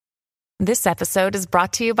This episode is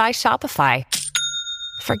brought to you by Shopify.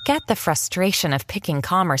 Forget the frustration of picking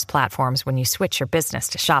commerce platforms when you switch your business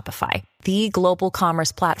to Shopify, the global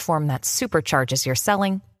commerce platform that supercharges your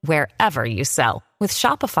selling wherever you sell. With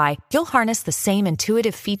Shopify, you'll harness the same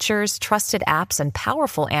intuitive features, trusted apps, and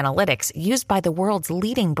powerful analytics used by the world's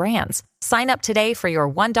leading brands. Sign up today for your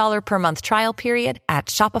 $1 per month trial period at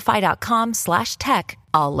shopify.com/tech,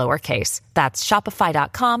 all lowercase. That's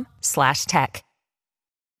shopify.com/tech.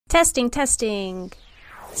 Testing.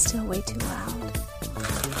 Still way too loud.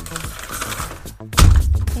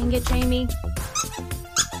 Dang it, Jamie.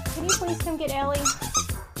 Can you please come get Ellie?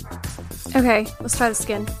 Okay, let's try this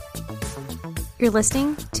again. You're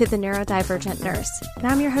listening to The Neurodivergent Nurse, and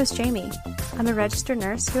I'm your host, Jamie. I'm a registered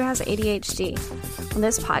nurse who has ADHD. On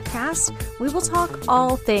this podcast, we will talk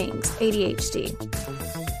all things ADHD.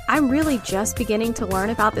 I'm really just beginning to learn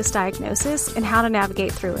about this diagnosis and how to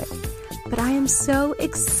navigate through it. But I am so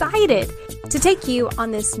excited to take you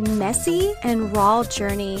on this messy and raw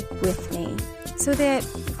journey with me so that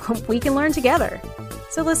we can learn together.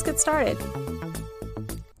 So let's get started.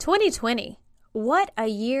 2020. What a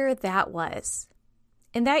year that was.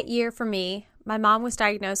 In that year for me, my mom was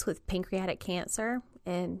diagnosed with pancreatic cancer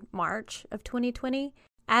in March of 2020.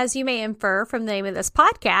 As you may infer from the name of this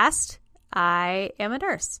podcast, I am a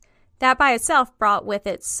nurse. That by itself brought with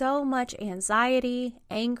it so much anxiety,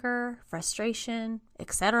 anger, frustration,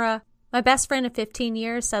 etc. My best friend of 15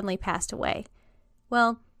 years suddenly passed away.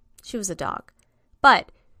 Well, she was a dog,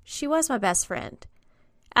 but she was my best friend.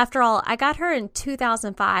 After all, I got her in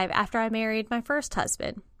 2005 after I married my first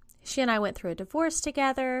husband. She and I went through a divorce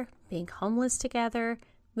together, being homeless together,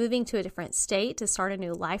 moving to a different state to start a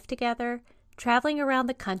new life together, traveling around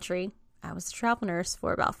the country. I was a travel nurse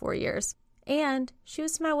for about 4 years. And she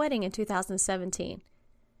was to my wedding in 2017.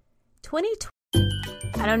 2020.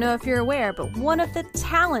 I don't know if you're aware, but one of the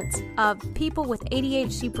talents of people with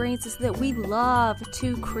ADHD brains is that we love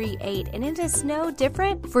to create, and it is no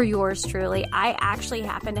different for yours truly. I actually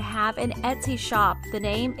happen to have an Etsy shop. The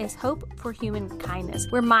name is Hope for Human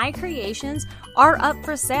Kindness, where my creations are up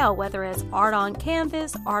for sale, whether it's art on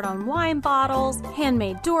canvas, art on wine bottles,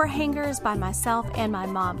 handmade door hangers by myself and my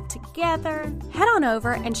mom together. Head on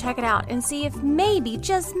over and check it out and see if maybe,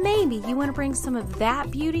 just maybe, you want to bring some of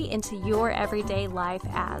that beauty into your everyday life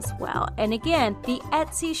as well. And again, the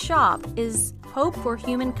Etsy shop is Hope for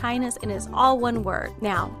Human Kindness and is all one word.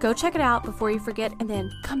 Now, go check it out before you forget and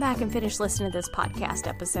then come back and finish listening to this podcast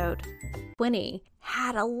episode. 20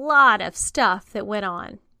 had a lot of stuff that went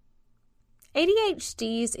on.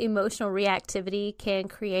 ADHD's emotional reactivity can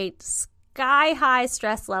create sky-high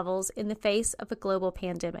stress levels in the face of a global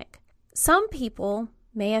pandemic. Some people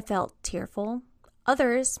may have felt tearful,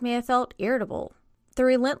 others may have felt irritable. The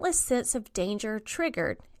relentless sense of danger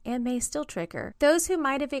triggered, and may still trigger, those who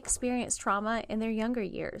might have experienced trauma in their younger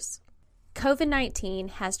years. COVID-19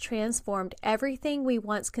 has transformed everything we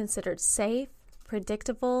once considered safe,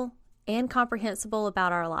 predictable, and comprehensible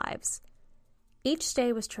about our lives. Each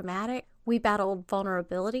day was traumatic. We battled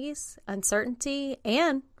vulnerabilities, uncertainty,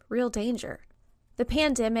 and real danger. The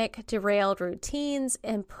pandemic derailed routines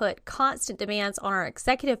and put constant demands on our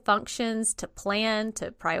executive functions to plan,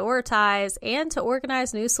 to prioritize, and to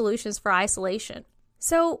organize new solutions for isolation.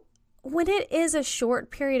 So, when it is a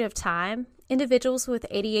short period of time, individuals with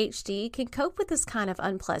ADHD can cope with this kind of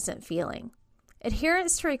unpleasant feeling.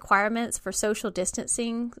 Adherence to requirements for social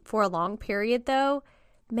distancing for a long period, though,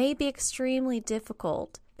 may be extremely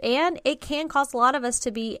difficult, and it can cause a lot of us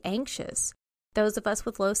to be anxious. Those of us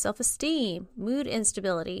with low self-esteem, mood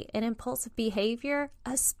instability, and impulsive behavior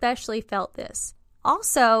especially felt this.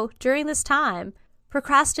 Also, during this time,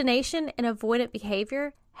 procrastination and avoidant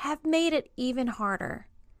behavior have made it even harder.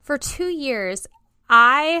 For 2 years,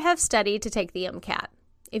 I have studied to take the MCAT.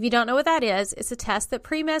 If you don't know what that is, it's a test that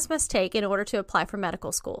pre-meds must take in order to apply for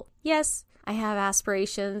medical school. Yes, I have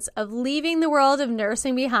aspirations of leaving the world of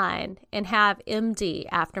nursing behind and have MD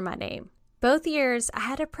after my name. Both years, I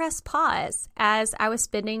had to press pause as I was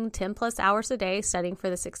spending 10 plus hours a day studying for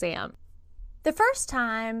this exam. The first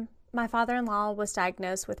time, my father-in-law was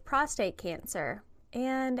diagnosed with prostate cancer,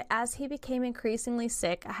 and as he became increasingly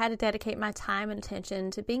sick, I had to dedicate my time and attention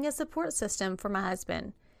to being a support system for my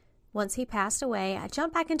husband. Once he passed away, I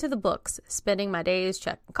jumped back into the books, spending my days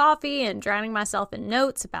chugging coffee and drowning myself in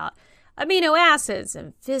notes about amino acids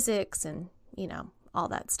and physics and, all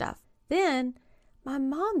that stuff. Then, my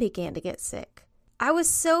mom began to get sick. I was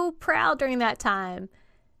so proud during that time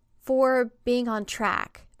for being on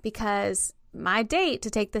track because my date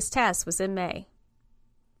to take this test was in May.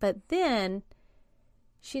 But then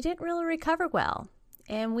she didn't really recover well.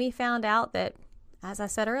 And we found out that, as I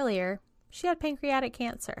said earlier, she had pancreatic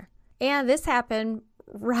cancer. And this happened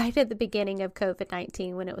right at the beginning of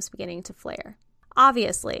COVID-19 when it was beginning to flare.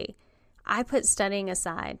 Obviously, I put studying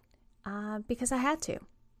aside because I had to.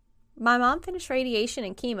 My mom finished radiation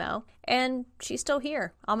and chemo, and she's still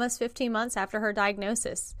here, almost 15 months after her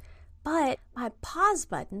diagnosis. But my pause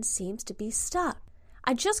button seems to be stuck.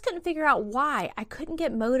 I just couldn't figure out why I couldn't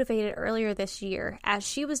get motivated earlier this year. As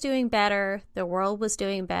she was doing better, the world was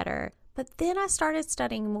doing better. But then I started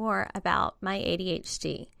studying more about my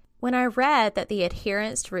ADHD. When I read that the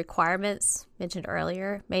adherence to requirements mentioned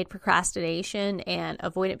earlier made procrastination and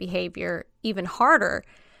avoidant behavior even harder,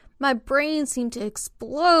 my brain seemed to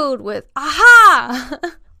explode with, aha!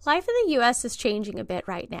 Life in the U.S. is changing a bit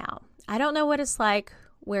right now. I don't know what it's like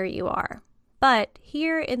where you are, but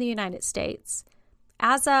here in the United States,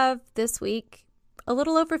 as of this week, a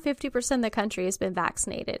little over 50% of the country has been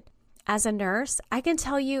vaccinated. As a nurse, I can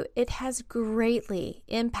tell you it has greatly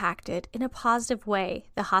impacted in a positive way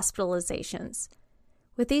the hospitalizations.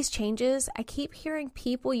 With these changes, I keep hearing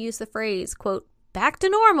people use the phrase, quote, back to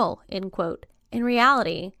normal, end quote. In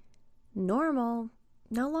reality, normal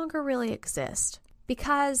no longer really exists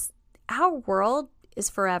because our world is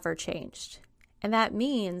forever changed. And that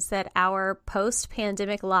means that our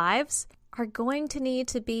post-pandemic lives are going to need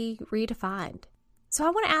to be redefined. So I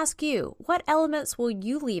want to ask you, what elements will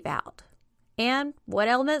you leave out? And what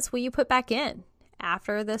elements will you put back in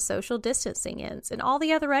after the social distancing ends and all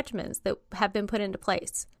the other regimens that have been put into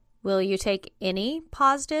place? Will you take any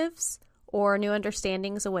positives or new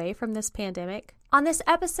understandings away from this pandemic? On this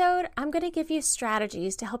episode, I'm going to give you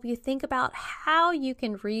strategies to help you think about how you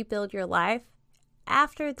can rebuild your life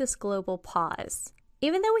after this global pause.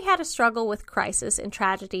 Even though we had a struggle with crisis and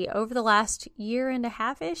tragedy over the last year and a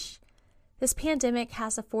half-ish, this pandemic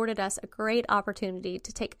has afforded us a great opportunity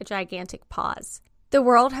to take a gigantic pause. The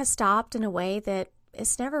world has stopped in a way that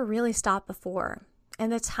it's never really stopped before,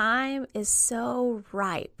 and the time is so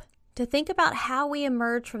ripe to think about how we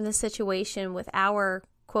emerge from this situation with our,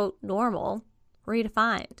 quote, normal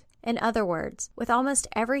redefined. In other words, with almost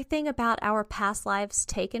everything about our past lives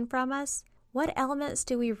taken from us, what elements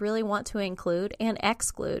do we really want to include and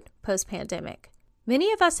exclude post-pandemic?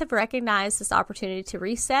 Many of us have recognized this opportunity to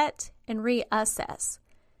reset and reassess.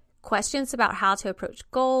 Questions about how to approach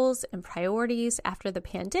goals and priorities after the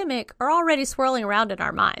pandemic are already swirling around in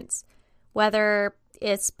our minds, whether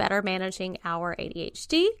it's better managing our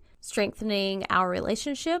ADHD, strengthening our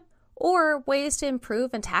relationship, or ways to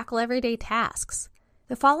improve and tackle everyday tasks.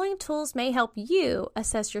 The following tools may help you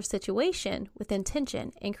assess your situation with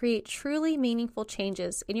intention and create truly meaningful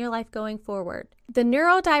changes in your life going forward. The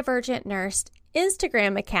Neurodivergent Nurse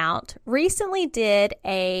Instagram account recently did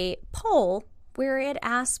a poll where it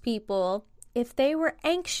asked people if they were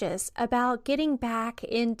anxious about getting back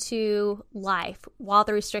into life while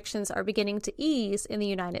the restrictions are beginning to ease in the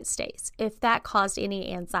United States, if that caused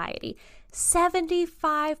any anxiety.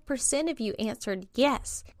 75% of you answered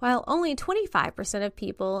yes, while only 25% of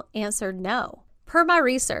people answered no. Per my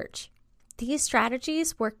research, these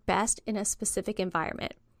strategies work best in a specific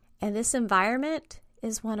environment, and this environment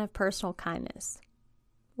is one of personal kindness.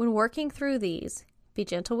 When working through these, be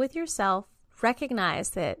gentle with yourself.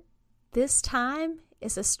 Recognize that this time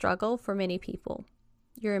is a struggle for many people.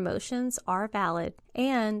 Your emotions are valid,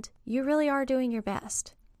 and you really are doing your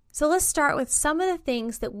best. So let's start with some of the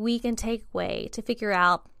things that we can take away to figure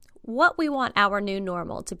out what we want our new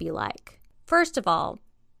normal to be like. First of all,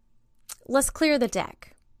 let's clear the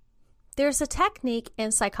deck. There's a technique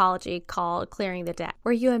in psychology called clearing the deck,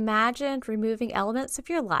 where you imagine removing elements of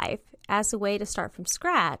your life as a way to start from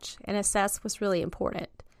scratch and assess what's really important.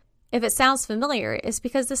 If it sounds familiar, it's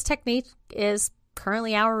because this technique is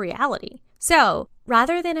currently our reality. So,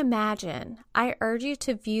 rather than imagine, I urge you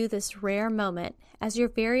to view this rare moment as your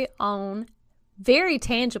very own, very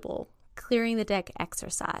tangible clearing the deck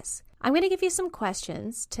exercise. I'm going to give you some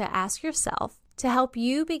questions to ask yourself to help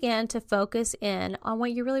you begin to focus in on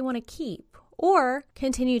what you really want to keep or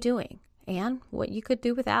continue doing and what you could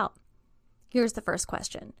do without. Here's the first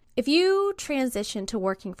question. If you transition to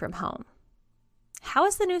working from home, how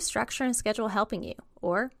is the new structure and schedule helping you,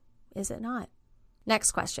 or is it not?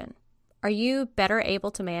 Next question. Are you better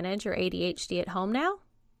able to manage your ADHD at home now?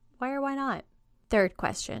 Why or why not? Third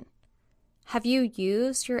question. Have you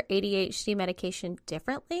used your ADHD medication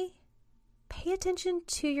differently? Pay attention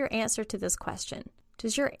to your answer to this question.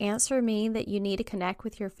 Does your answer mean that you need to connect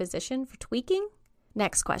with your physician for tweaking?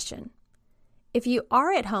 Next question. If you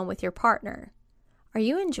are at home with your partner, are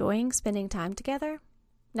you enjoying spending time together?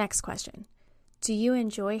 Next question. Do you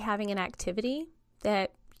enjoy having an activity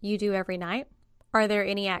that you do every night? Are there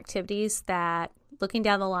any activities that, looking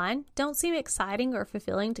down the line, don't seem exciting or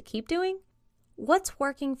fulfilling to keep doing? What's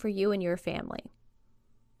working for you and your family?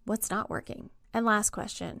 What's not working? And last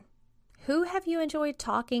question, who have you enjoyed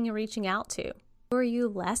talking and reaching out to? Who are you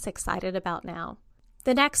less excited about now?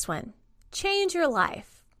 The next one, change your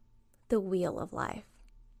life. The wheel of life.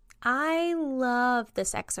 I love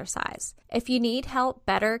this exercise. If you need help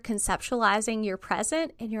better conceptualizing your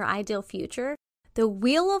present and your ideal future, the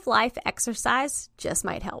wheel of life exercise just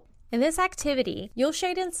might help. In this activity, you'll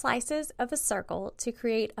shade in slices of a circle to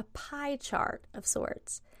create a pie chart of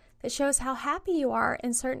sorts that shows how happy you are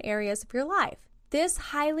in certain areas of your life. This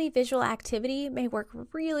highly visual activity may work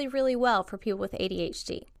really, really well for people with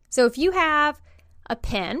ADHD. So if you have a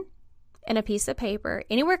pen and a piece of paper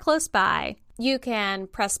anywhere close by, you can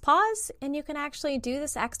press pause and you can actually do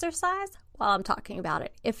this exercise while I'm talking about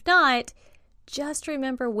it. If not, just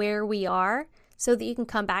remember where we are so that you can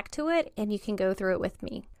come back to it and you can go through it with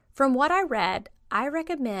me. From what I read, I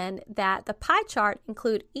recommend that the pie chart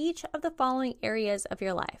include each of the following areas of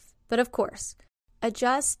your life. But of course,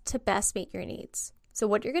 adjust to best meet your needs. So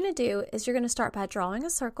what you're going to do is you're going to start by drawing a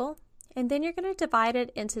circle, and then you're going to divide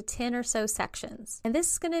it into 10 or so sections. And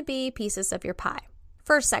this is going to be pieces of your pie.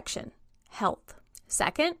 First section, health.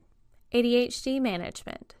 Second, ADHD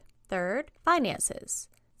management. Third, finances.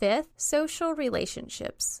 Fifth, social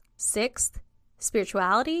relationships. Sixth,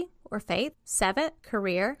 spirituality or faith. Seventh,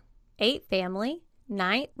 career. 8, family.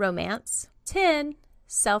 9, romance. 10,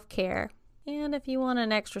 self-care. And if you want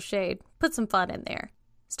an extra shade, put some fun in there.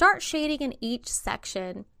 Start shading in each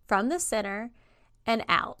section from the center and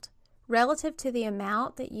out, relative to the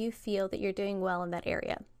amount that you feel that you're doing well in that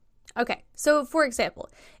area. Okay, so for example,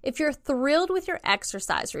 if you're thrilled with your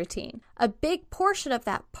exercise routine, a big portion of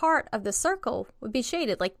that part of the circle would be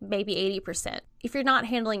shaded, like maybe 80%. If you're not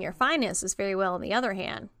handling your finances very well, on the other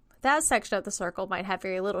hand, that section of the circle might have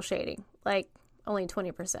very little shading, like only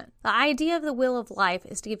 20%. The idea of the wheel of life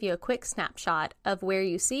is to give you a quick snapshot of where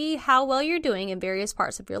you see how well you're doing in various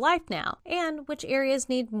parts of your life now, and which areas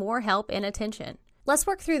need more help and attention. Let's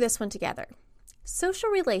work through this one together. Social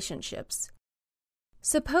relationships.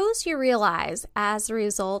 Suppose you realize as a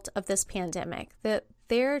result of this pandemic that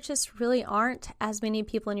there just really aren't as many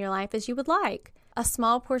people in your life as you would like. A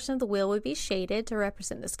small portion of the wheel would be shaded to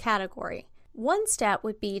represent this category. One step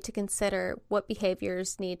would be to consider what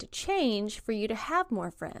behaviors need to change for you to have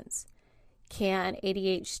more friends. Can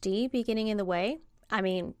ADHD be getting in the way? I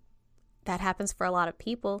mean, that happens for a lot of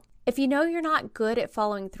people. If you know you're not good at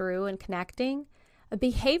following through and connecting, a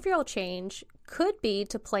behavioral change could be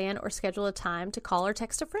to plan or schedule a time to call or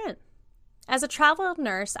text a friend. As a travel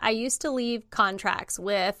nurse, I used to leave contracts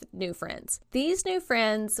with new friends. These new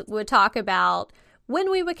friends would talk about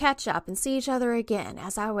when we would catch up and see each other again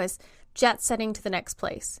as I was jet setting to the next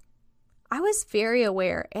place. I was very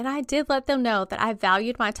aware, and I did let them know that I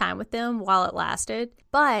valued my time with them while it lasted,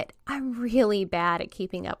 but I'm really bad at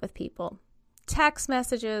keeping up with people. Text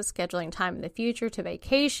messages, scheduling time in the future to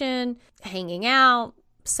vacation, hanging out,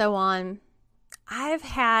 so on. I've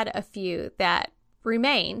had a few that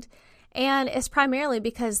remained, and it's primarily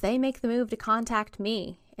because they make the move to contact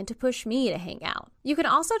me and to push me to hang out. You can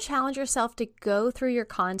also challenge yourself to go through your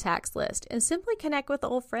contacts list and simply connect with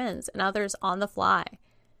old friends and others on the fly.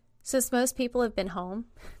 Since most people have been home,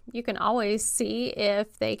 you can always see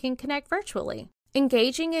if they can connect virtually.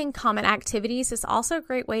 Engaging in common activities is also a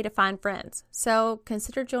great way to find friends, so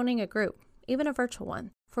consider joining a group, even a virtual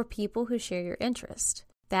one, for people who share your interest.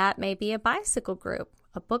 That may be a bicycle group,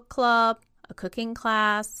 a book club, a cooking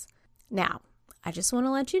class. Now, I just want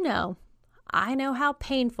to let you know, I know how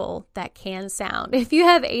painful that can sound if you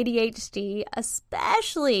have ADHD,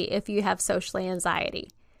 especially if you have social anxiety.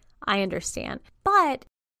 I understand. But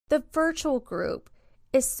the virtual group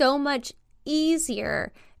is so much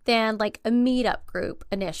easier than like a meetup group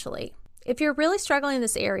initially. If you're really struggling in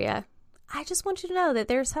this area, I just want you to know that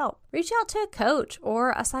there's help. Reach out to a coach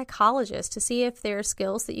or a psychologist to see if there are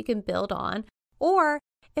skills that you can build on, or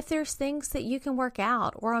if there's things that you can work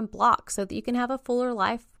out or unblock so that you can have a fuller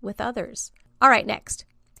life with others. All right, next.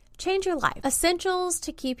 Change your life. Essentials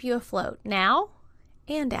to keep you afloat now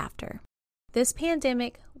and after. This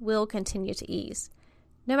pandemic will continue to ease,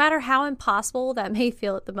 no matter how impossible that may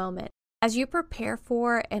feel at the moment. As you prepare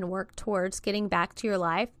for and work towards getting back to your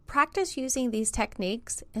life, practice using these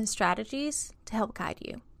techniques and strategies to help guide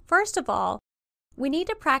you. First of all, we need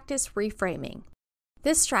to practice reframing.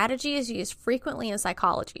 This strategy is used frequently in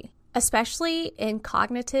psychology, especially in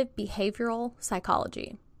cognitive behavioral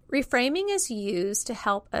psychology. Reframing is used to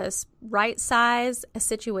help us right-size a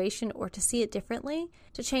situation or to see it differently,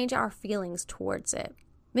 to change our feelings towards it.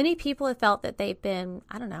 Many people have felt that they've been,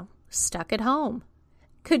 stuck at home.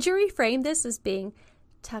 Could you reframe this as being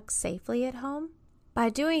tucked safely at home? By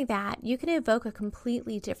doing that, you can evoke a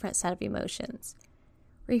completely different set of emotions.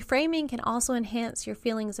 Reframing can also enhance your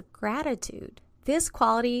feelings of gratitude. This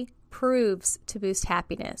quality proves to boost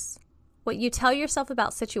happiness. What you tell yourself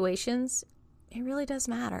about situations, it really does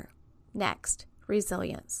matter. Next,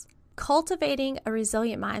 resilience. Cultivating a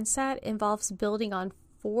resilient mindset involves building on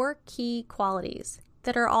 4 key qualities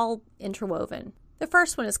that are all interwoven. The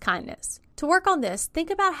first one is kindness. To work on this, think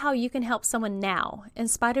about how you can help someone now in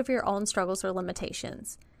spite of your own struggles or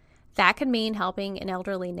limitations. That could mean helping an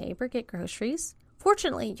elderly neighbor get groceries.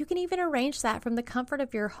 Fortunately, you can even arrange that from the comfort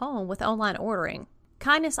of your home with online ordering.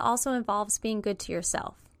 Kindness also involves being good to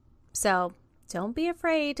yourself. So, don't be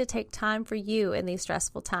afraid to take time for you in these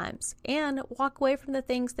stressful times and walk away from the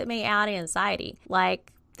things that may add anxiety,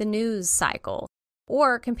 like the news cycle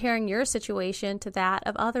or comparing your situation to that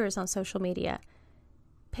of others on social media.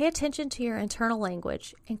 Pay attention to your internal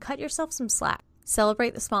language and cut yourself some slack.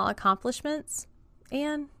 Celebrate the small accomplishments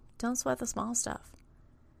and don't sweat the small stuff.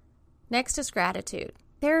 Next is gratitude.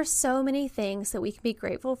 There are so many things that we can be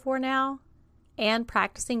grateful for now, and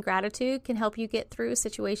practicing gratitude can help you get through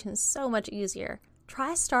situations so much easier.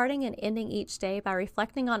 Try starting and ending each day by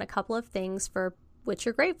reflecting on a couple of things for which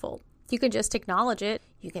you're grateful. You can just acknowledge it,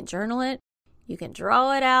 you can journal it, you can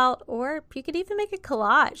draw it out, or you could even make a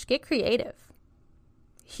collage. Get creative.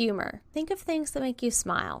 Humor. Think of things that make you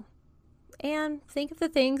smile. And think of the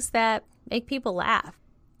things that make people laugh.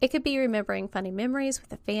 It could be remembering funny memories with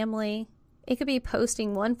the family. It could be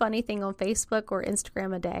posting one funny thing on Facebook or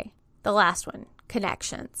Instagram a day. The last one,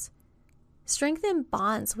 connections. Strengthen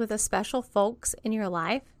bonds with the special folks in your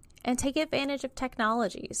life and take advantage of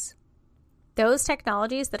technologies. Those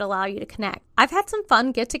technologies that allow you to connect. I've had some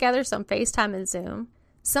fun get-togethers on FaceTime and Zoom.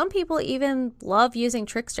 Some people even love using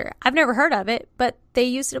Trickster. I've never heard of it, but they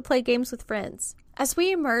use it to play games with friends. As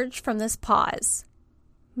we emerge from this pause,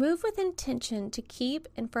 move with intention to keep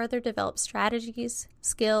and further develop strategies,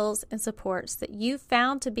 skills, and supports that you've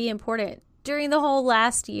found to be important during the whole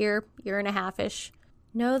last year and a half-ish.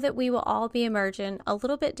 Know that we will all be emerging a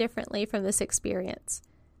little bit differently from this experience.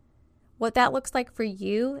 What that looks like for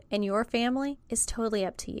you and your family is totally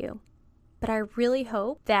up to you. But I really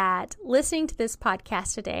hope that listening to this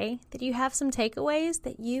podcast today, that you have some takeaways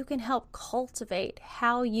that you can help cultivate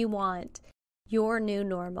how you want your new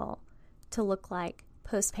normal to look like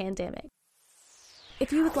post-pandemic.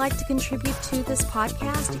 If you would like to contribute to this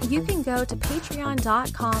podcast, you can go to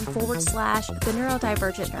patreon.com/The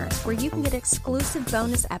Neurodivergent Nurse, where you can get exclusive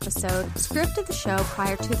bonus episode, script of the show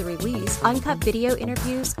prior to the release, uncut video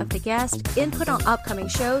interviews of the guest, input on upcoming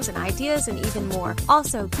shows and ideas, and even more.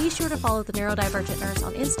 Also, be sure to follow The Neurodivergent Nurse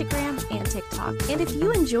on Instagram and TikTok. And if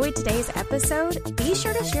you enjoyed today's episode, be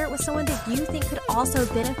sure to share it with someone that you think could also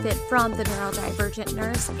benefit from The Neurodivergent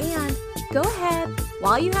Nurse. And go ahead,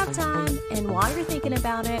 while you have time and while you're thinking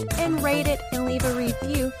about it, and rate it and leave a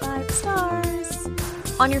review 5 stars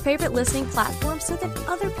on your favorite listening platform so that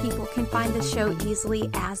other people can find the show easily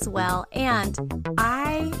as well. And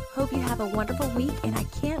I hope you have a wonderful week, and I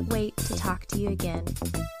can't wait to talk to you again.